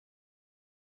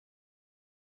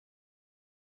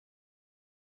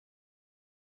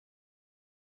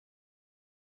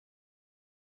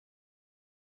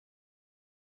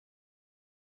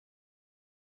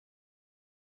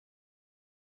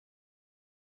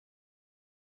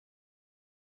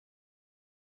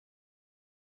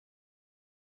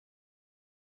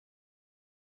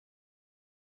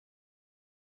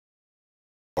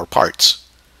four parts.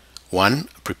 1.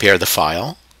 Prepare the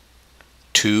file.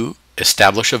 2.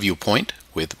 Establish a viewpoint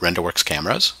with Renderworks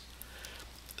cameras.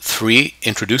 3.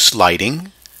 Introduce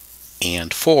lighting.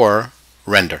 And 4.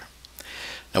 Render.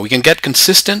 Now we can get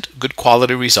consistent, good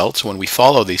quality results when we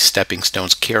follow these stepping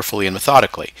stones carefully and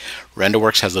methodically.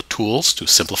 Renderworks has the tools to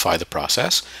simplify the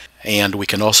process, and we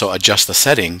can also adjust the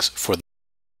settings for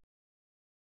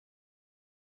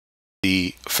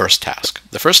the first task.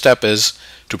 The first step is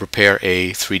to prepare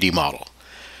a 3D model.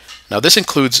 Now this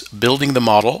includes building the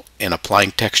model and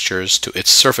applying textures to its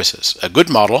surfaces. A good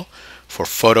model for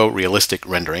photorealistic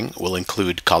rendering will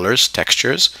include colors,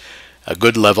 textures, a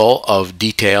good level of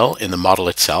detail in the model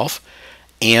itself,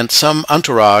 and some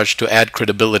entourage to add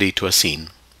credibility to a scene.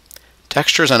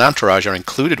 Textures and entourage are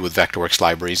included with Vectorworks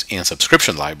libraries and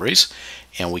subscription libraries,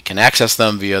 and we can access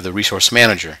them via the Resource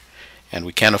Manager. And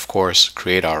we can, of course,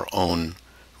 create our own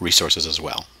resources as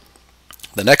well.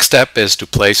 The next step is to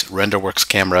place Renderworks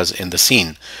cameras in the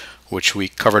scene, which we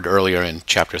covered earlier in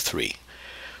Chapter 3.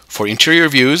 For interior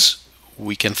views,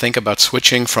 we can think about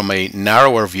switching from a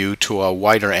narrower view to a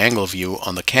wider angle view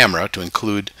on the camera to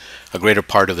include a greater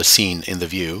part of the scene in the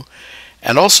view.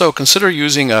 And also consider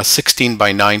using a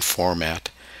 16:9 format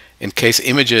in case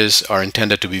images are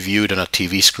intended to be viewed on a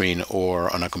TV screen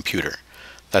or on a computer.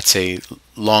 That's a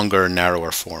longer,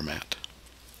 narrower format.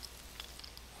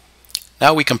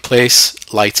 Now we can place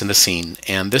lights in the scene,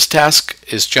 and this task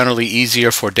is generally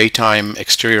easier for daytime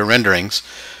exterior renderings,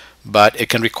 but it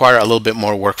can require a little bit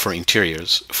more work for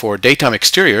interiors. For daytime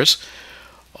exteriors,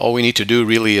 all we need to do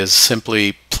really is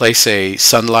simply place a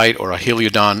sunlight or a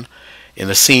heliodon in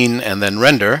the scene and then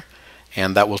render,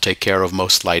 and that will take care of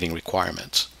most lighting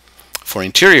requirements. For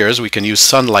interiors, we can use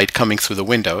sunlight coming through the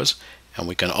windows, and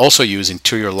we can also use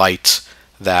interior lights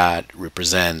that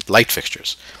represent light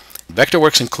fixtures.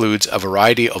 Vectorworks includes a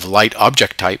variety of light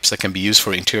object types that can be used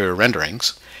for interior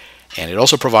renderings, and it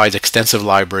also provides extensive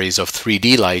libraries of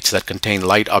 3D lights that contain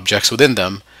light objects within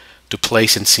them to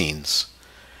place in scenes.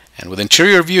 And with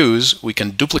interior views, we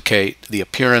can duplicate the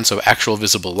appearance of actual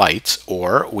visible lights,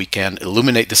 or we can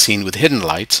illuminate the scene with hidden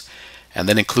lights and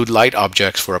then include light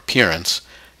objects for appearance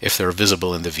if they're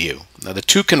visible in the view. Now the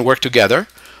two can work together,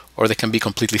 or they can be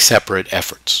completely separate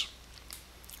efforts.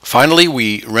 Finally,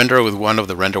 we render with one of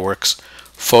the Renderworks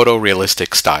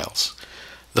photorealistic styles.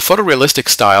 The photorealistic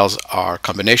styles are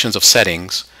combinations of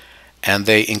settings, and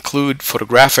they include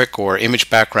photographic or image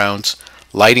backgrounds,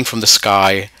 lighting from the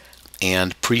sky,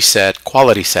 and preset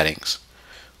quality settings.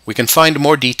 We can find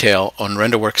more detail on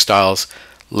Renderworks styles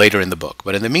later in the book,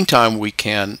 but in the meantime we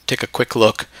can take a quick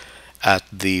look at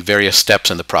the various steps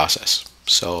in the process.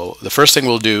 So the first thing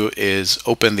we'll do is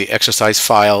open the exercise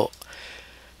file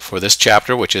for this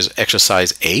chapter, which is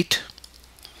exercise 8.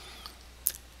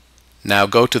 Now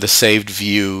go to the saved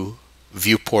view,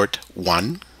 viewport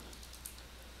 1.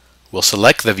 We'll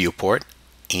select the viewport,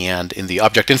 and in the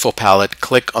Object Info palette,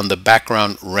 click on the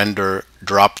Background Render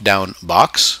drop-down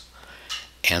box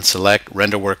and select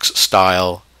Renderworks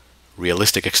Style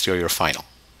Realistic Exterior Final.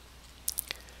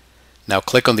 Now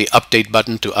click on the Update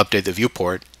button to update the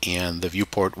viewport, and the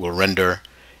viewport will render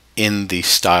in the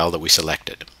style that we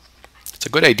selected. It's a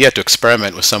good idea to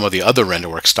experiment with some of the other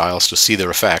Renderworks styles to see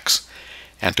their effects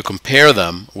and to compare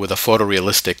them with a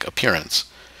photorealistic appearance.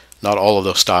 Not all of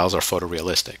those styles are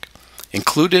photorealistic.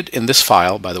 Included in this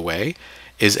file, by the way,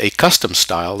 is a custom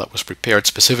style that was prepared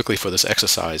specifically for this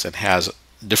exercise and has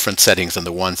different settings than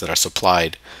the ones that are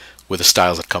supplied with the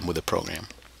styles that come with the program.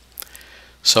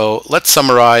 So let's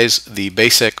summarize the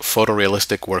basic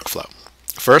photorealistic workflow.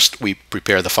 First, we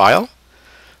prepare the file.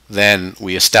 Then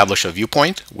we establish a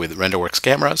viewpoint with Renderworks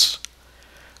cameras.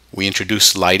 We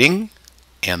introduce lighting,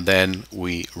 and then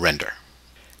we render.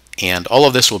 And all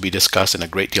of this will be discussed in a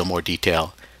great deal more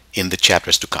detail in the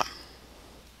chapters to come.